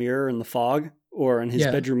writing on the mirror in the fog or in his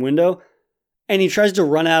bedroom window, and he tries to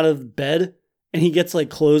run out of bed and he gets like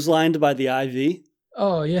clotheslined by the IV.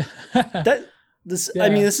 Oh yeah. I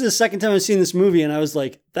mean, this is the second time I've seen this movie, and I was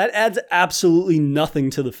like, that adds absolutely nothing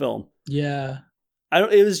to the film. Yeah.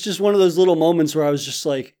 It was just one of those little moments where I was just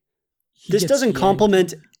like, this doesn't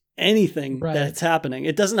complement anything that's happening.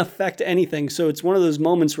 It doesn't affect anything. So it's one of those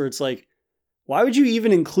moments where it's like, why would you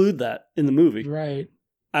even include that in the movie? Right.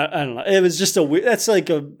 I don't know. It was just that's like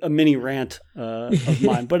a mini rant of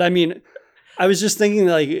mine. But I mean, I was just thinking,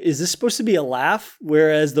 like, is this supposed to be a laugh?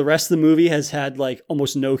 Whereas the rest of the movie has had like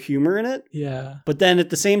almost no humor in it. Yeah. But then at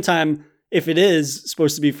the same time, if it is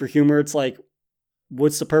supposed to be for humor, it's like,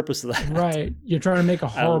 what's the purpose of that? Right. You're trying to make a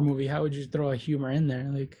horror movie. How would you throw a humor in there?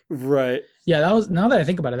 Like, right. Yeah. Now that I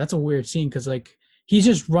think about it, that's a weird scene. Cause like he's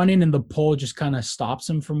just running and the pole just kind of stops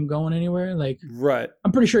him from going anywhere. Like, right.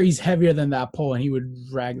 I'm pretty sure he's heavier than that pole and he would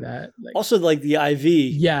drag that. Like, also like the IV.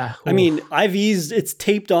 Yeah. I mean, IVs, it's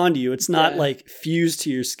taped onto you. It's not like fused to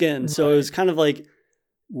your skin. So it was kind of like,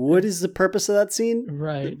 what is the purpose of that scene?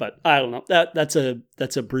 Right. But I don't know. That's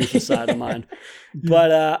a brief aside of mine.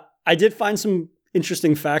 But I did find some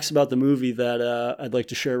interesting facts about the movie that I'd like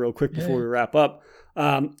to share real quick before we wrap up.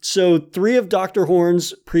 So 3 of Dr.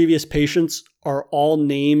 Horn's previous patients are all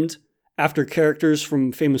named after characters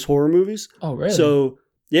from famous horror movies. Oh, really?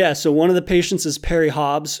 So one of the patients is Perry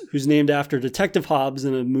Hobbs, who's named after Detective Hobbs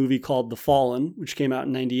in a movie called The Fallen, which came out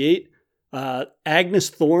in 1998. Agnes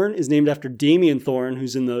Thorne is named after Damien Thorne,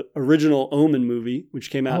 who's in the original Omen movie,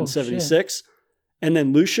 which came out in 1976. And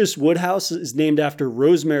then Lucius Woodhouse is named after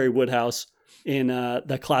Rosemary Woodhouse in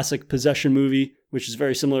the classic Possession movie, which is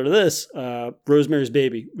very similar to this, Rosemary's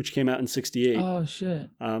Baby, which came out in 1968. Oh, shit.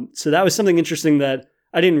 So that was something interesting that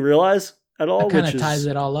I didn't realize at all. It kind of ties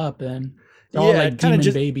it all up, and all like demon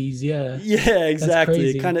babies. Yeah. Yeah,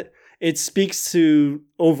 exactly. It speaks to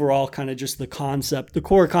overall kind of just the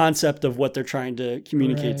core concept of what they're trying to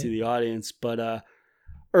communicate to the audience. But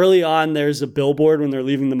early on, there's a billboard when they're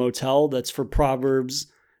leaving the motel that's for Proverbs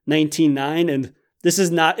 19:9, and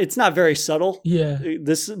it's not very subtle. Yeah.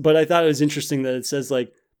 But I thought it was interesting that it says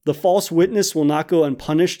like, the false witness will not go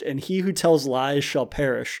unpunished, and he who tells lies shall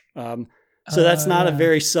perish. So that's not a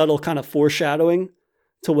very subtle kind of foreshadowing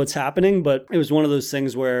to what's happening, but it was one of those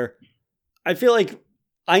things where I feel like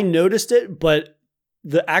I noticed it, but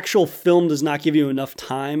the actual film does not give you enough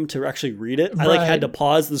time to actually read it. I had to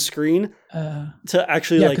pause the screen to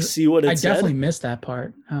actually see what it said. I definitely missed that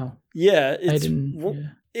part. Oh. Yeah.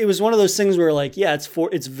 It was one of those things where like,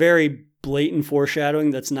 it's very blatant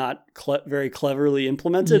foreshadowing that's not very cleverly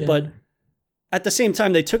implemented, but at the same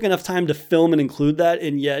time, they took enough time to film and include that,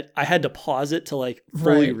 and yet I had to pause it to like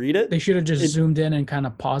fully read it. They should have just zoomed in and kind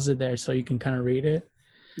of paused it there so you can kind of read it.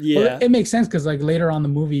 Yeah. Well, it makes sense because like later on in the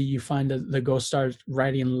movie, you find that the ghost starts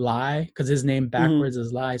writing lie because his name backwards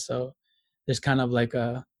is Lie. So there's kind of like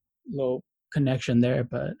a little connection there,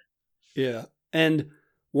 but. Yeah. And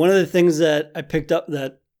one of the things that I picked up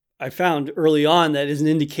that I found early on that is an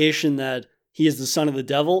indication that he is the son of the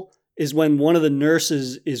devil is when one of the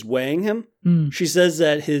nurses is weighing him. She says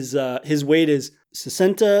that his weight is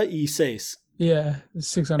 66. Yeah,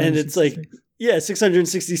 666. And it's like,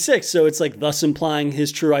 666. So it's like thus implying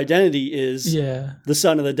his true identity is the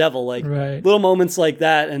son of the devil. Like little moments like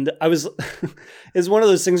that. And I was, it's one of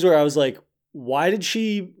those things where I was like, why did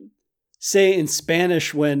she say it in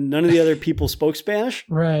Spanish when none of the other people spoke Spanish.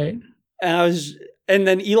 Right. And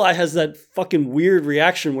then Eli has that fucking weird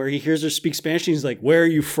reaction where he hears her speak Spanish and he's like, "Where are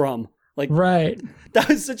you from?" Like, right. That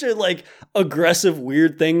was such a like aggressive,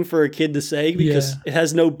 weird thing for a kid to say because it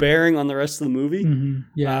has no bearing on the rest of the movie.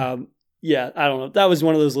 Mm-hmm. Yeah. I don't know. That was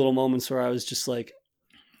one of those little moments where I was just like,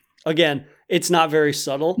 again, it's not very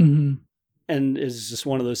subtle. Mm-hmm. And it's just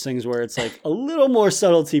one of those things where it's like a little more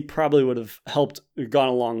subtlety probably would have helped or gone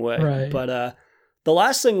a long way. Right. But the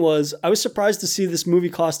last thing was I was surprised to see this movie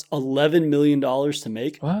cost $11 million to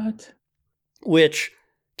make. What? Which,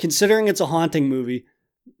 considering it's a haunting movie,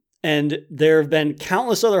 and there have been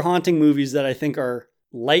countless other haunting movies that I think are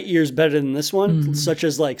light years better than this one, such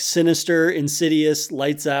as like Sinister, Insidious,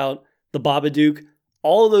 Lights Out, The Babadook.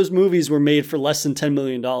 All of those movies were made for less than $10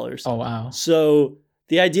 million. Oh, wow. So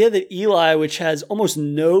the idea that Eli, which has almost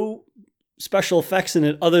no special effects in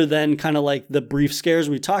it other than kind of like the brief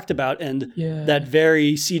scares we talked about and that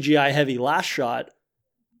very CGI heavy last shot,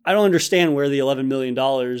 I don't understand where the $11 million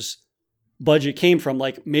budget came from.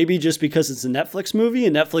 Like maybe just because it's a Netflix movie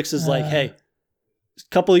and Netflix is like, hey, a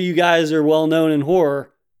couple of you guys are well known in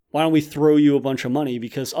horror. Why don't we throw you a bunch of money?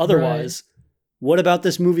 Because otherwise, what about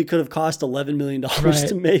this movie could have cost $11 million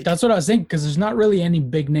to make? That's what I was thinking, because there's not really any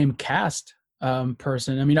big name cast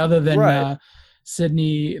person. I mean, other than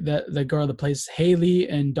Sydney, the girl that plays Haley,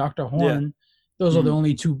 and Dr. Horn, those are the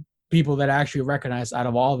only two people that I actually recognize out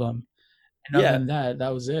of all of them. And other than that, that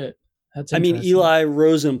was it. That's interesting. Eli,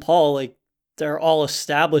 Rose, and Paul, like, they're all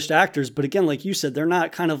established actors, but again, like you said, they're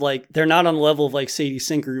not kind of like, they're not on the level of like Sadie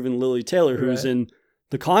Sink or even Lily Taylor, who's in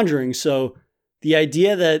The Conjuring. So the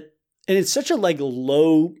idea that, and it's such a like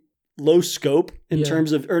low scope in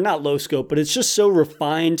terms of, or not low scope, but it's just so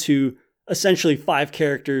refined to essentially 5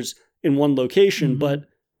 characters in one location. But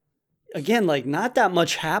again, like not that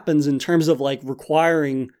much happens in terms of like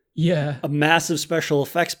requiring a massive special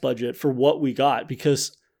effects budget for what we got,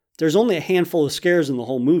 because there's only a handful of scares in the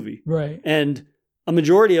whole movie. Right. And a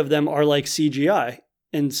majority of them are like CGI.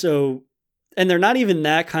 And so, and they're not even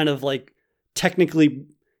that kind of like technically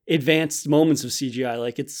advanced moments of CGI.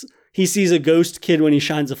 Like he sees a ghost kid when he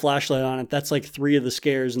shines a flashlight on it. That's like 3 of the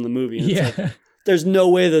scares in the movie. And it's like, there's no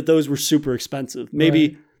way that those were super expensive.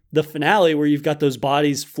 Maybe the finale where you've got those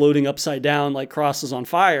bodies floating upside down like crosses on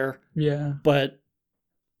fire. Yeah. But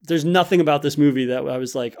there's nothing about this movie that I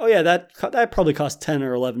was like, oh yeah, that probably cost $10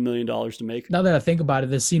 or $11 million to make. Now that I think about it,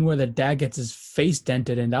 the scene where the dad gets his face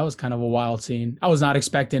dented in, that was kind of a wild scene. I was not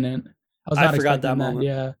expecting it. I forgot that moment.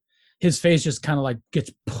 Yeah. His face just kind of like gets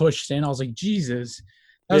pushed in. I was like, Jesus.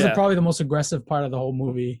 That was probably the most aggressive part of the whole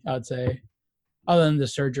movie, I would say. Other than the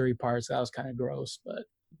surgery parts, that was kind of gross, but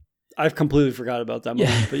I've completely forgot about that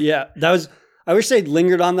moment. But yeah, I wish they'd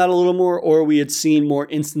lingered on that a little more, or we had seen more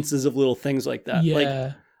instances of little things like that. Yeah.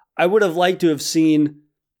 Like, I would have liked to have seen,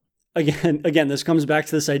 again, this comes back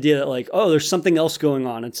to this idea that like, oh, there's something else going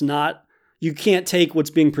on. It's not, you can't take what's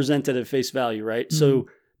being presented at face value, right? So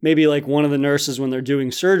maybe like one of the nurses, when they're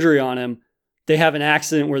doing surgery on him, they have an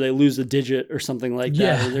accident where they lose a digit or something like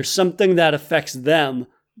that. Or there's something that affects them,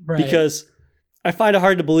 because I find it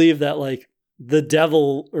hard to believe that like the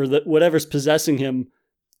devil or whatever's possessing him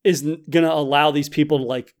is going to allow these people to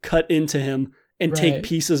like cut into him and take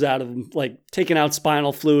pieces out of him, like taking out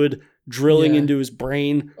spinal fluid, drilling into his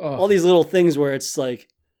brain, all these little things where it's like,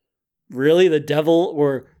 really, the devil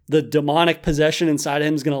or the demonic possession inside of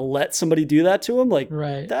him is going to let somebody do that to him? Like,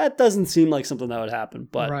 that doesn't seem like something that would happen.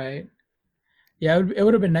 But yeah, it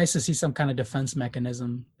would have been nice to see some kind of defense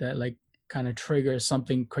mechanism that like kind of triggers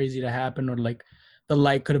something crazy to happen, or like the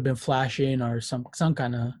light could have been flashing, or some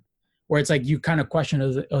kind of, where it's like you kind of question,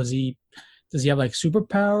 does he have like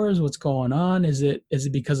superpowers? What's going on? Is it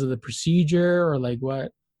because of the procedure, or like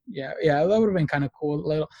what? Yeah, that would have been kind of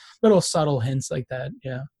cool. Little subtle hints like that.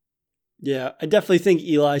 Yeah, I definitely think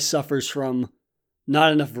Eli suffers from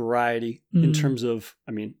not enough variety in terms of,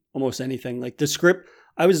 I mean, almost anything. Like the script,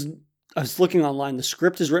 I was looking online. The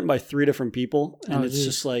script is written by 3 different people, and it's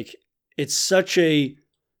just like, it's such a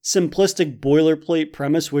simplistic boilerplate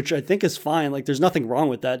premise, which I think is fine. Like there's nothing wrong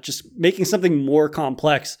with that. Just making something more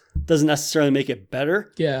complex doesn't necessarily make it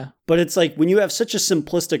better. Yeah. But it's like when you have such a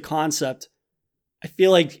simplistic concept, I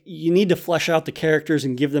feel like you need to flesh out the characters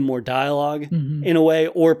and give them more dialogue in a way,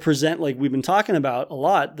 or present, like we've been talking about a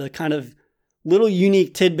lot, the kind of little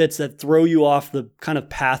unique tidbits that throw you off the kind of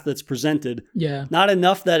path that's presented. Yeah. Not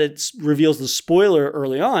enough that it reveals the spoiler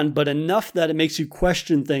early on, but enough that it makes you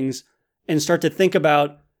question things and start to think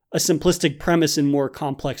about a simplistic premise in more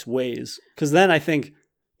complex ways. Because then I think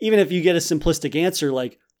even if you get a simplistic answer,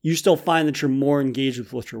 like you still find that you're more engaged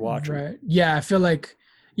with what you're watching. Right. Yeah, I feel like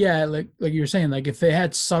Yeah, like you were saying, like if they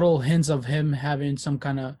had subtle hints of him having some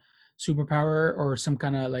kind of superpower or some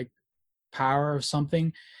kind of like power of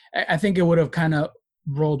something, I think it would have kind of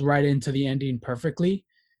rolled right into the ending perfectly.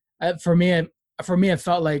 For me, it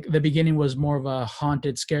felt like the beginning was more of a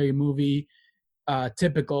haunted, scary movie,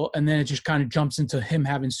 typical, and then it just kind of jumps into him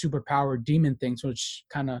having superpower demon things, which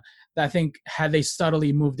kind of, I think, had they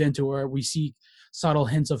subtly moved into where we see subtle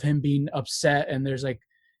hints of him being upset and there's like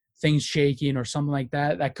things shaking or something like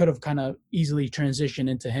that, that could have kind of easily transitioned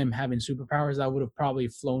into him having superpowers. That would have probably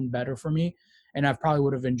flown better for me, and I probably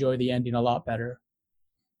would have enjoyed the ending a lot better.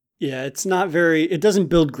 Yeah, it's not very, it doesn't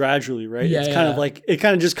build gradually, right? Yeah, it's kind of like, it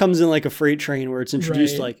kind of just comes in like a freight train where it's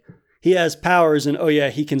introduced like, he has powers and, oh yeah,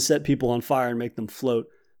 he can set people on fire and make them float.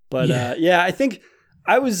 But yeah, I think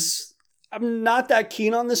I'm not that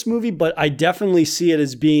keen on this movie, but I definitely see it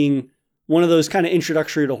as being one of those kind of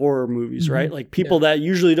introductory to horror movies, right? Like people that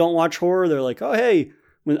usually don't watch horror, they're like, oh, hey,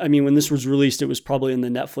 when this was released, it was probably in the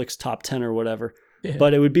Netflix top 10 or whatever. Yeah.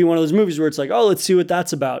 But it would be one of those movies where it's like, oh, let's see what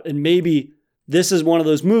that's about. And maybe this is one of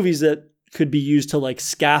those movies that could be used to like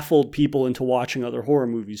scaffold people into watching other horror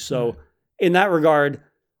movies. So in that regard,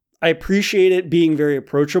 I appreciate it being very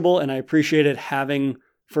approachable, and I appreciate it having,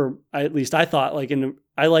 at least I thought, like,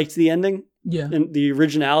 I liked the ending, and the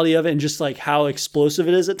originality of it, and just like how explosive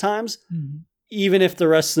it is at times. Even if the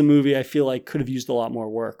rest of the movie, I feel like could have used a lot more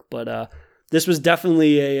work. But this was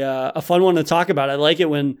definitely a fun one to talk about. I like it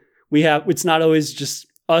when it's not always just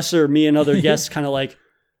us or me and other guests kind of like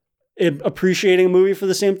appreciating a movie for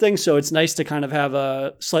the same thing. So it's nice to kind of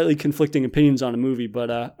have slightly conflicting opinions on a movie. But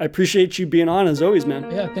I appreciate you being on as always, man.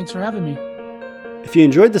 Yeah, thanks for having me. If you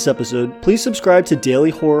enjoyed this episode, please subscribe to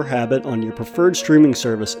Daily Horror Habit on your preferred streaming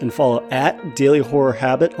service and follow @Daily Horror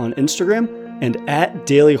Habit on Instagram and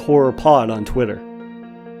 @Daily Horror Pod on Twitter.